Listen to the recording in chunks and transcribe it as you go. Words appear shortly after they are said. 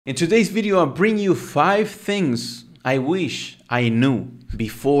In today's video, I bring you 5 things I wish I knew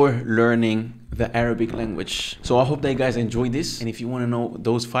before learning the Arabic language. So I hope that you guys enjoy this, and if you want to know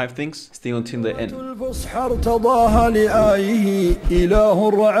those 5 things, stay until the end.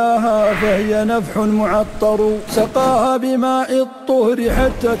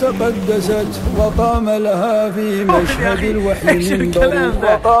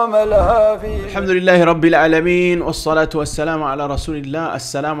 Alhamdulillahi Rabbil Alameen, wassalatu wassalamu ala Rasulillah.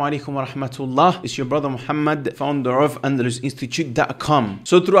 Assalamu alaikum wa rahmatullah. It's your brother Muhammad, founder of AndalusInstitute.com.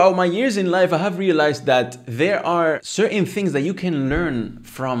 So throughout my years in life, I have realized that there are certain things that you can learn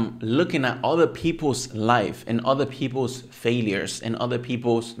from looking at other people's life and other people's failures and other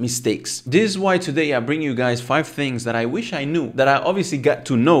people's mistakes. This is why today I bring you guys 5 things that I wish I knew, that I obviously got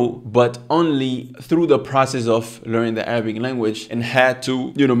to know, but only through the process of learning the Arabic language, and had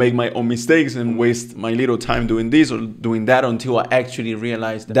to, make my own mistakes and waste my little time doing this or doing that until I actually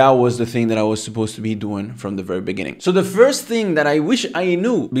realized that was the thing that I was supposed to be doing from the very beginning. So the first thing that I wish I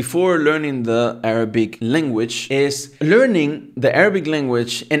knew before learning the Arabic language is learning the Arabic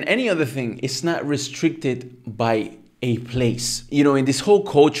language and any other thing is not restricted by a place. In this whole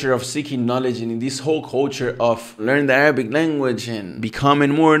culture of seeking knowledge and in this whole culture of learning the Arabic language and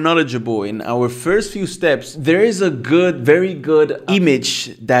becoming more knowledgeable in our first few steps, there is a very good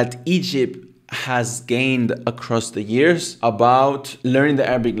image that Egypt has gained across the years about learning the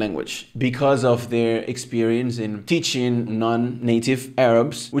Arabic language because of their experience in teaching non-native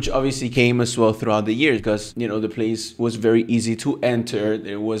Arabs, which obviously came as well throughout the years because, the place was very easy to enter.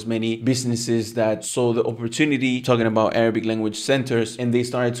 There was many businesses that saw the opportunity talking about Arabic language centers, and they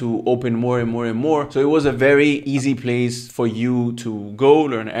started to open more and more and more. So it was a very easy place for you to go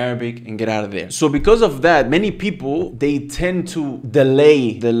learn Arabic and get out of there. So because of that, many people, they tend to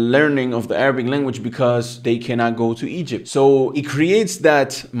delay the learning of the Arabic language because they cannot go to Egypt. So it creates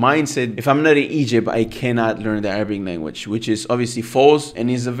that mindset, if I'm not in Egypt, I cannot learn the Arabic language, which is obviously false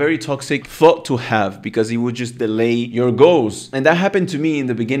and is a very toxic thought to have because it would just delay your goals. And that happened to me in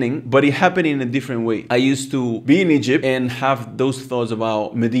the beginning, but it happened in a different way. I used to be in Egypt and have those thoughts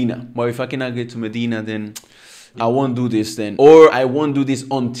about Medina. Well, if I cannot get to Medina, then I won't do this then, or I won't do this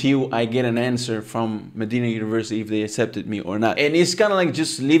until I get an answer from Medina University if they accepted me or not. And it's kind of like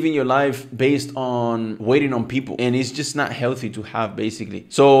just living your life based on waiting on people, and it's just not healthy to have, basically.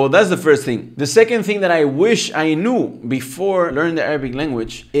 So that's the first thing. The second thing that I wish I knew before learning the Arabic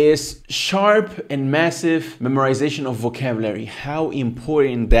language is sharp and massive memorization of vocabulary. How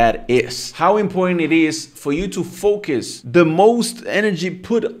important that is. How important it is for you to focus. The most energy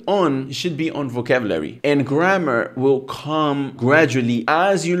put on should be on vocabulary, and grammar will come gradually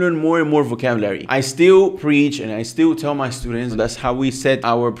as you learn more and more vocabulary. I still preach and I still tell my students, that's how we set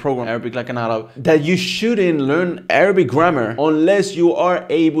our program, Arabic Like an Arab, that you shouldn't learn Arabic grammar unless you are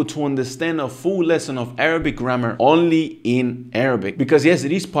able to understand a full lesson of Arabic grammar only in Arabic. Because yes,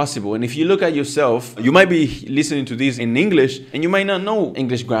 it is possible. And if you look at yourself, you might be listening to this in English and you might not know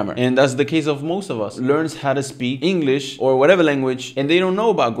English grammar. And that's the case of most of us. Learns how to speak English or whatever language, and they don't know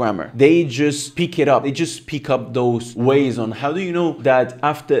about grammar. They just pick it up. They just pick up those ways on how do you know that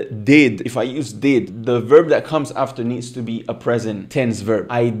after did, if I use did, the verb that comes after needs to be a present tense verb.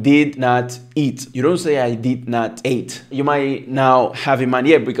 I did not eat. You don't say I did not ate. You might now have in mind,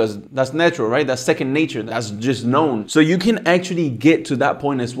 yeah, because that's natural, right? That's second nature. That's just known. So you can actually get to that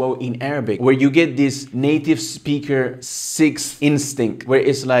point as well in Arabic, where you get this native speaker sixth instinct, where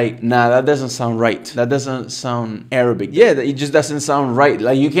it's like, nah, that doesn't sound right. That doesn't sound Arabic. Yeah, it just doesn't sound right.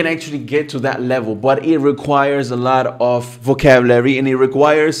 Like you can actually get to that level, but it requires a lot of vocabulary, and it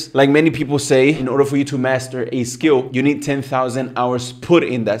requires, like many people say, in order for you to master a skill, you need 10,000 hours put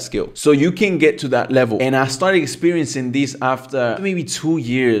in that skill. So you can get to that level. And I started experiencing this after maybe 2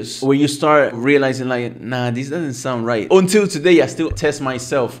 years, where you start realizing like, nah, this doesn't sound right. Until today, I still test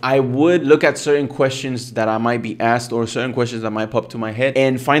myself. I would look at certain questions that I might be asked or certain questions that might pop to my head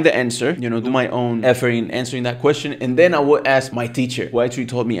and find the answer, do my own effort in answering that question. And then I would ask my teacher, who actually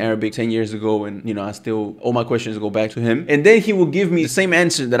taught me Arabic 10 years ago, and I still, all my questions go back to him, and then he will give me the same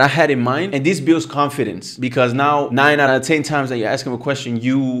answer that I had in mind, and this builds confidence because now 9 out of 10 times that you ask him a question,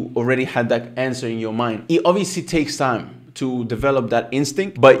 you already had that answer in your mind. It obviously takes time to develop that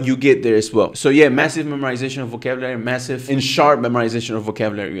instinct, but you get there as well. So yeah, massive memorization of vocabulary, massive and sharp memorization of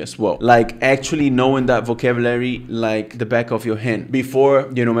vocabulary as well. Like actually knowing that vocabulary like the back of your hand before,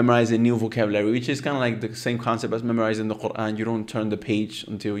 memorizing new vocabulary, which is kind of like the same concept as memorizing the Quran. You don't turn the page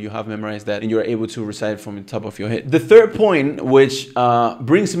until you have memorized that and you're able to recite from the top of your head. The third point, which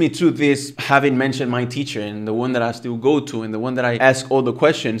brings me to this, having mentioned my teacher and the one that I still go to and the one that I ask all the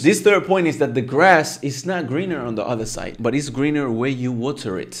questions, this third point is that the grass is not greener on the other side. but it's greener where you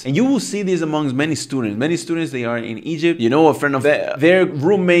water it. And you will see this amongst many students. Many students, they are in Egypt. You know, a friend of their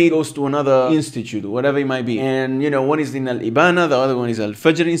roommate goes to another institute, whatever it might be. And, you know, one is in Al-Ibana, the other one is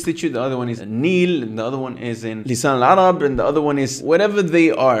Al-Fajr Institute, the other one is Al-Nil, and the other one is in Lisan Al-Arab, and the other one is whatever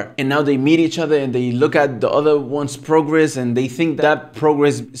they are. And now they meet each other and they look at the other one's progress, and they think that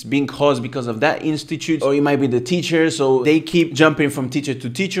progress is being caused because of that institute, or it might be the teacher. So they keep jumping from teacher to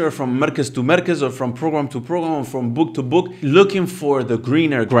teacher, or from markaz to markaz, or from program to program, or from book to book, looking for the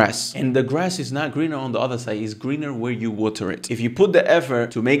greener grass. And the grass is not greener on the other side, it's greener where you water it. If you put the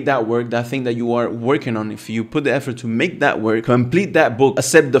effort to make that work, that thing that you are working on, if you put the effort to make that work, complete that book,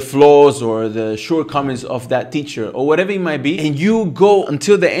 accept the flaws or the shortcomings of that teacher or whatever it might be, and you go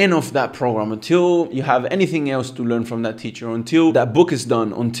until the end of that program, until you have anything else to learn from that teacher, until that book is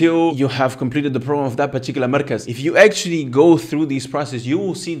done, until you have completed the program of that particular markaz. If you actually go through these processes, you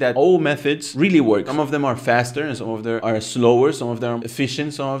will see that all methods really work. Some of them are faster and some of them are slower, some of them are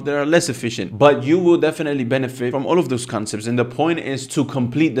efficient, some of them are less efficient, but you will definitely benefit from all of those concepts. And the point is to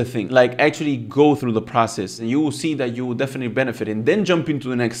complete the thing, like actually go through the process, and you will see that you will definitely benefit, and then jump into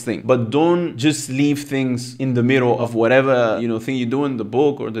the next thing. But don't just leave things in the middle of whatever, you know, thing you do in the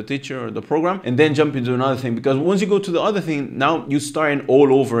book or the teacher or the program, and then jump into another thing, because once you go to the other thing, now you starting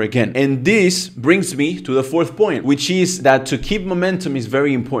all over again. And this brings me to the fourth point, which is that to keep momentum is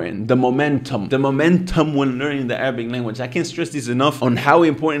very important. The momentum when learning the Arabic language. I can't stress this enough on how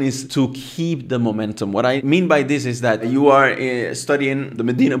important it is to keep the momentum. What I mean by this is that you are studying the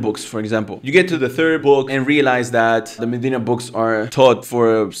Medina books, for example. You get to the third book and realize that the Medina books are taught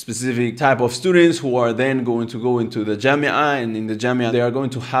for a specific type of students who are then going to go into the Jamia, and in the Jamia they are going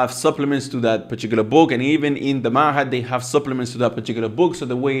to have supplements to that particular book, and even in the Ma'had they have supplements to that particular book. So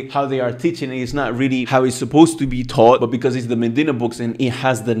the way how they are teaching it is not really how it's supposed to be taught, but because it's the Medina books and it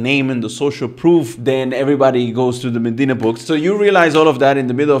has the name and the social proof, then everybody goes to the Medina books. So you realize all of that in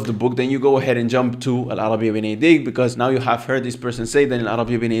the middle of the book, then you go ahead and jump to Al-Arabiya bin Adik, because now you have heard this person say that in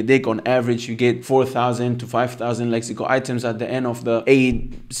Al-Arabiya bin Adik on average you get 4,000 to 5,000 lexical items at the end of the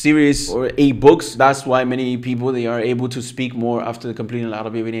 8 series or 8 books. That's why many people, they are able to speak more after completing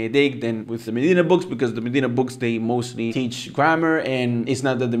Al-Arabiya bin Adik than with the Medina books, because the Medina books, they mostly teach grammar, and it's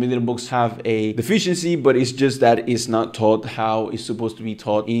not that the Medina books have a deficiency, but it's just that it's not taught how it's supposed to be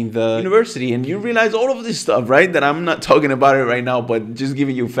taught in the university. And you realize all of this stuff, right? That I'm not talking about it right now, but just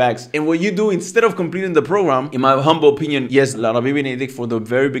giving you facts. And what you do instead of completing the program, in my humble opinion, yes, Al-Arabiya bin Adik for the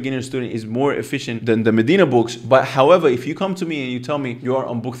very beginner student is more efficient than the Medina books. But however, if you come to me and you tell me you are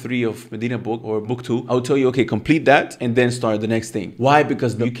on book 3 of Medina book or book 2, I'll tell you, okay, complete that and then start the next thing. Why?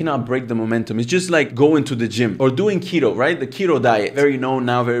 Because you cannot break the momentum. It's just like going to the gym or doing keto, right? The keto diet, very known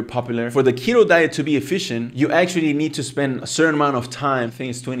now, very popular. For the keto diet to be efficient, you actually need to spend a certain amount of time, I think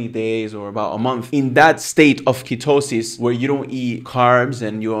it's 20 days or about a month, in that state of ketosis where you don't eat carbs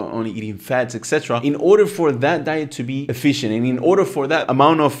and you're only eating fats, etc. in order for that diet to be efficient, and in order for that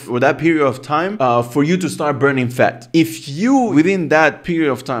amount of, or that period of time, for you to start burning fat. If you, within that period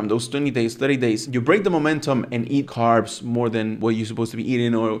of time, those 20 days, 30 days, you break the momentum and eat carbs more than what you're supposed to be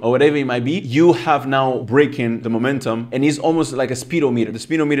eating, or whatever it might be, you have now breaking the momentum, and it's almost like a speedometer. The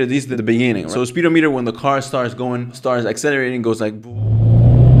speedometer, this is the beginning, right? So speedometer, when the car starts going, starts accelerating, goes like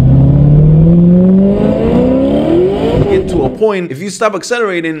get to a point, if you stop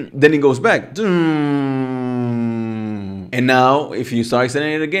accelerating, then it goes back. And now if you start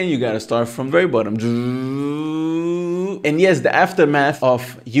accelerating again, you gotta start from the very bottom. And yes, the aftermath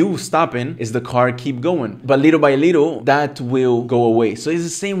of you stopping is the car keep going, but little by little that will go away. So it's the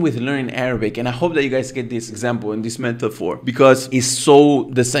same with learning Arabic, and I hope that you guys get this example and this metaphor, because it's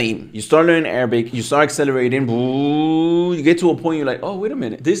so the same. You start learning Arabic, you start accelerating, you get to a point, you're like, oh, wait a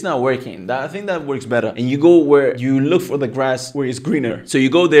minute, this is not working. I think that works better. And you go where you look for the grass where it's greener. So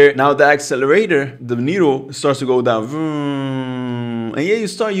you go there. Now the accelerator, the needle starts to go down. And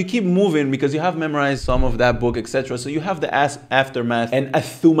yeah, you keep moving because you have memorized some of that book, etc. So you have the aftermath and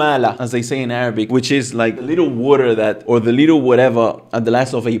athumala, as they say in Arabic, which is like the little water that, or the little whatever at the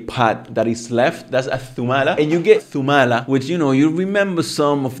last of a pot that is left. That's athumala. And you get thumala, which, you know, you remember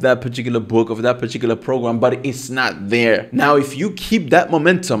some of that particular book, of that particular program, but it's not there. Now, if you keep that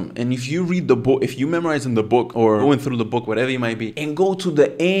momentum, and if you read the book, if you memorize in the book or going through the book, whatever it might be, and go to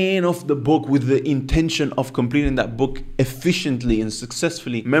the end of the book with the intention of completing that book efficiently and successfully,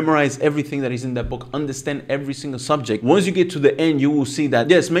 successfully memorize everything that is in that book, understand every single subject, once you get to the end, you will see that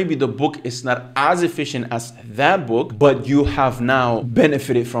yes, maybe the book is not as efficient as that book, but you have now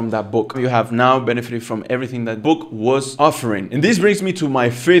benefited from that book. You have now benefited from everything that book was offering. And this brings me to my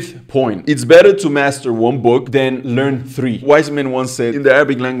fifth point. It's better to master one book than learn three. Wise men once said in the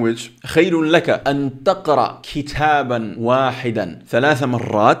Arabic language, خير لك أن تقرأ كتابا واحدا ثلاث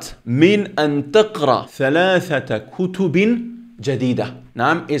مرات من أن تقرأ ثلاثة كتب جديدة.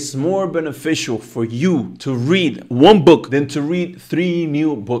 Now, it's more beneficial for you to read one book than to read 3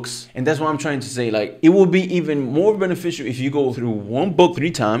 new books. And that's what I'm trying to say. Like, it will be even more beneficial if you go through one book 3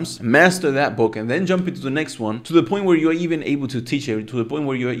 times, master that book, and then jump into the next one to the point where you're even able to teach it, to the point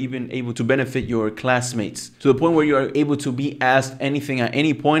where you're even able to benefit your classmates, to the point where you're able to be asked anything at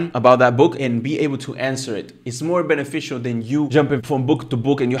any point about that book and be able to answer it. It's more beneficial than you jumping from book to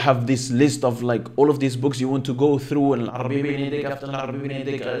book and you have this list of like all of these books you want to go through and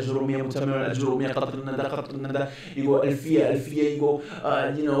بينيديك الأجرومية متممة الأجرومية قطر الندى قطر الندى يقول ألفية يقول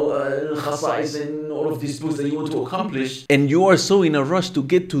الخصائص and all of these books that you want to accomplish, and you are so in a rush to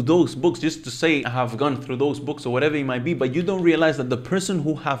get to those books just to say I have gone through those books or whatever it might be, but you don't realize that the person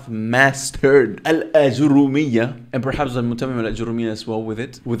who have mastered الأجرومية and perhaps the متممة الأجرومية as well with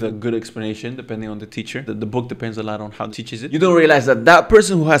it, with a good explanation depending on the teacher, the book depends a lot on how it teaches it, you don't realize that that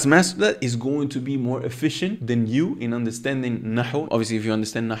person who has mastered that is going to be more efficient than you in understanding Nahu. Obviously, if you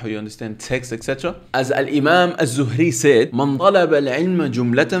understand Nahu, you understand text, etc. As Al-Imam Al-Zuhri said, من طلب العلم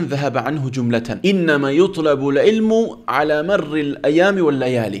جملة ذهب عنه جملة إنما يطلب العلم على مر الأيام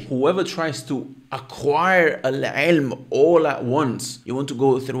والليالي. Whoever tries to acquire al-ilm all at once, you want to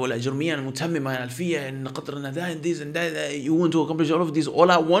go through al-ajrumiyya and mutammimah and alfiyya and qatr and that and this and that, you want to accomplish all of these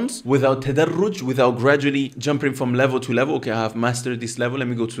all at once without tadarruj, without gradually jumping from level to level. Okay, I have mastered this level, let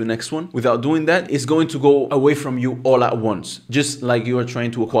me go to the next one. Without doing that, it's going to go away from you all at once, just like you are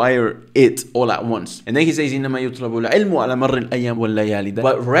trying to acquire it all at once. And then he says إنما يطلب العلم على مر الأيام والليالي,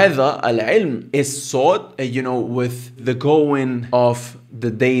 but rather al-ilm is sought with the going of the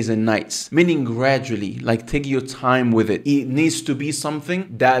days and nights, meaning gradually, like take your time with it. It needs to be something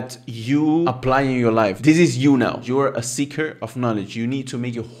that you apply in your life. This is you now. You're a seeker of knowledge. You need to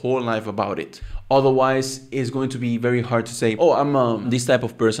make your whole life about it. Otherwise, it's going to be very hard to say, oh, I'm this type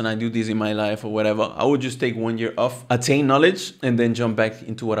of person, I do this in my life or whatever. I would just take 1 year off, attain knowledge, and then jump back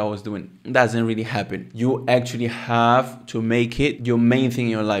into what I was doing. It doesn't really happen. You actually have to make it your main thing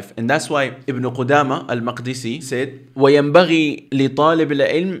in your life. And that's why Ibn Qudama al-Maqdisi said, وَيَنْبَغِي لِطَالِبِ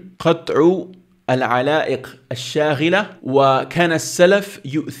الْعِلْمِ قَطْعُ العلائق الشاغلة وكان السلف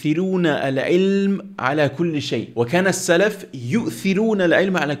يؤثرون العلم على كل شيء وكان السلف يؤثرون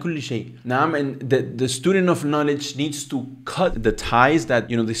العلم على كل شيء. نعم, and the student of knowledge needs to cut the ties that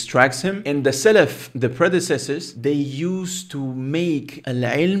distracts him, and the salaf, the predecessors, they used to make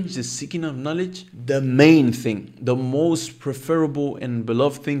al-ilm, the seeking of knowledge, the main thing, the most preferable and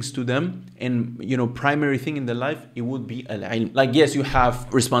beloved things to them, and primary thing in their life, it would be al-ilm. Like, yes, you have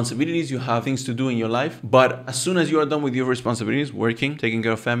responsibilities, you have things to do in your life, but as soon as you are done with your responsibilities, working, taking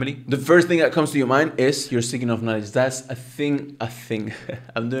care of family, the first thing that comes to your mind is your seeking of knowledge. That's a thing.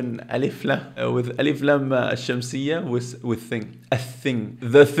 I'm doing alif lam with alif lam shamsiyya with thing. A thing.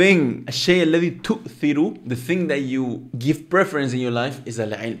 The thing. الشيء الذي تؤثر, the thing that you give preference in your life is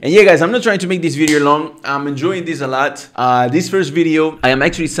al-ilm. And yeah, guys, I'm not trying to make this video long. I'm enjoying this a lot. This first video, I am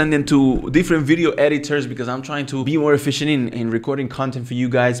actually sending to different video editors because I'm trying to be more efficient in recording content for you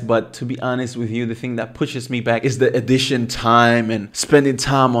guys. But to be honest with you, the thing that pushes me back is the edition time, and spending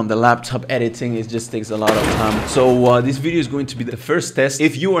time on the laptop editing. It just takes a lot of time. So this video is going to be the first test.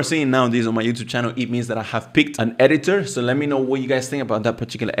 If you are seeing now this on my YouTube channel, it means that I have picked an editor. So let me know what you guys think about that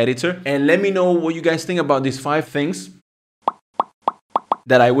particular editor, and let me know what you guys think about these 5 things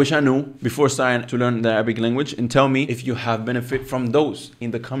that I wish I knew before starting to learn the Arabic language, and tell me if you have benefit from those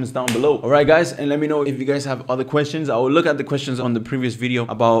in the comments down below. Alright guys, and let me know if you guys have other questions. I will look at the questions on the previous video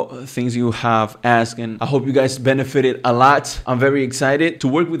about things you have asked, and I hope you guys benefited a lot. I'm very excited to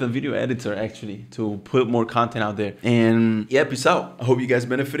work with a video editor actually to put more content out there. And yeah, peace out. I hope you guys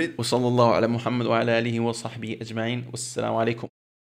benefited. Wa sallallahu ala Muhammad wa ala alihi wa sahbihi ajma'in. Wassalamu alaikum.